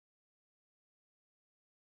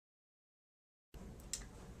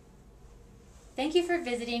Thank you for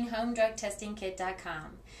visiting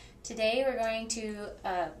HomeDrugTestingKit.com. Today we're going to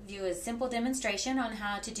view a simple demonstration on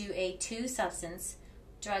how to do a two-substance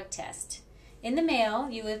drug test. In the mail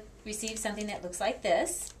you would receive something that looks like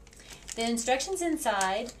this. The instructions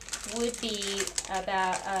inside would be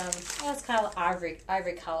about, it's kind of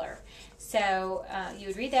ivory color. So you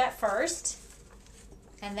would read that first,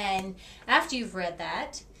 and then after you've read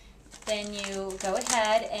that, then you go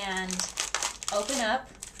ahead and open up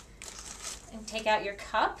and take out your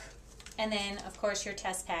cup, and then of course your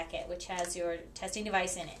test packet, which has your testing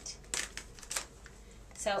device in it.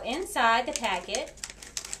 So inside the packet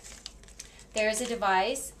there's a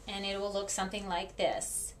device, and it will look something like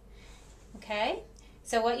this. Okay,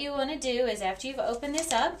 so what you want to do is, after you've opened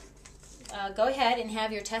this up, go ahead and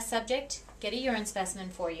have your test subject get a urine specimen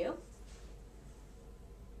for you.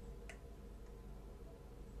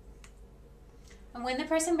 And when the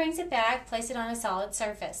person brings it back, place it on a solid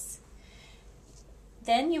surface.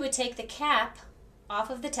 Then you would take the cap off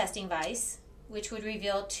of the testing vise, which would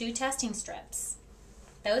reveal two testing strips.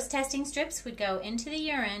 Those testing strips would go into the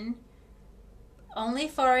urine only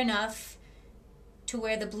far enough to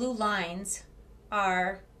where the blue lines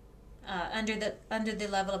are under the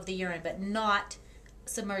level of the urine, but not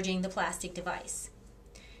submerging the plastic device.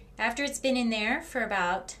 After it's been in there for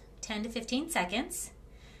about 10 to 15 seconds,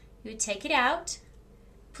 you would take it out,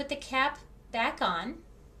 put the cap back on,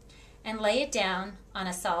 and lay it down on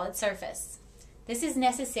a solid surface. This is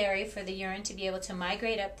necessary for the urine to be able to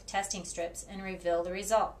migrate up the testing strips and reveal the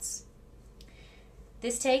results.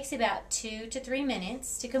 This takes about 2 to 3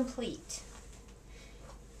 minutes to complete.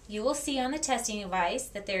 You will see on the testing device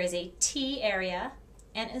that there is a T area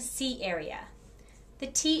and a C area. The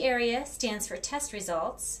T area stands for test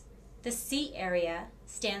results. The C area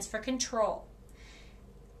stands for control.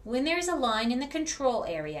 When there is a line in the control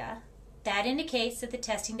area, that indicates that the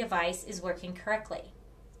testing device is working correctly.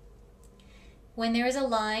 When there is a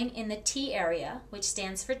line in the T area, which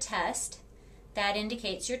stands for test, that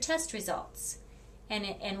indicates your test results.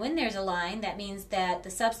 And when there's a line, that means that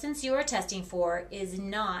the substance you are testing for is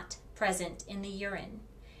not present in the urine.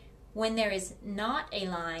 When there is not a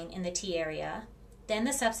line in the T area, then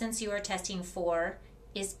the substance you are testing for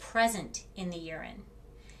is present in the urine.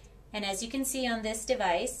 And as you can see on this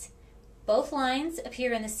device, both lines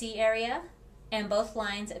appear in the C area and both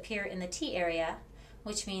lines appear in the T area,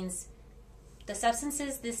 which means the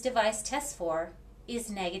substances this device tests for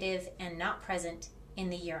is negative and not present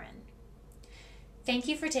in the urine. Thank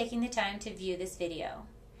you for taking the time to view this video.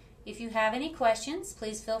 If you have any questions,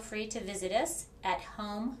 please feel free to visit us at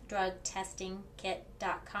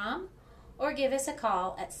HomeDrugTestingKit.com or give us a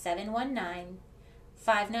call at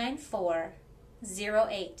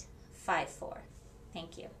 719-594-0854.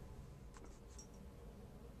 Thank you.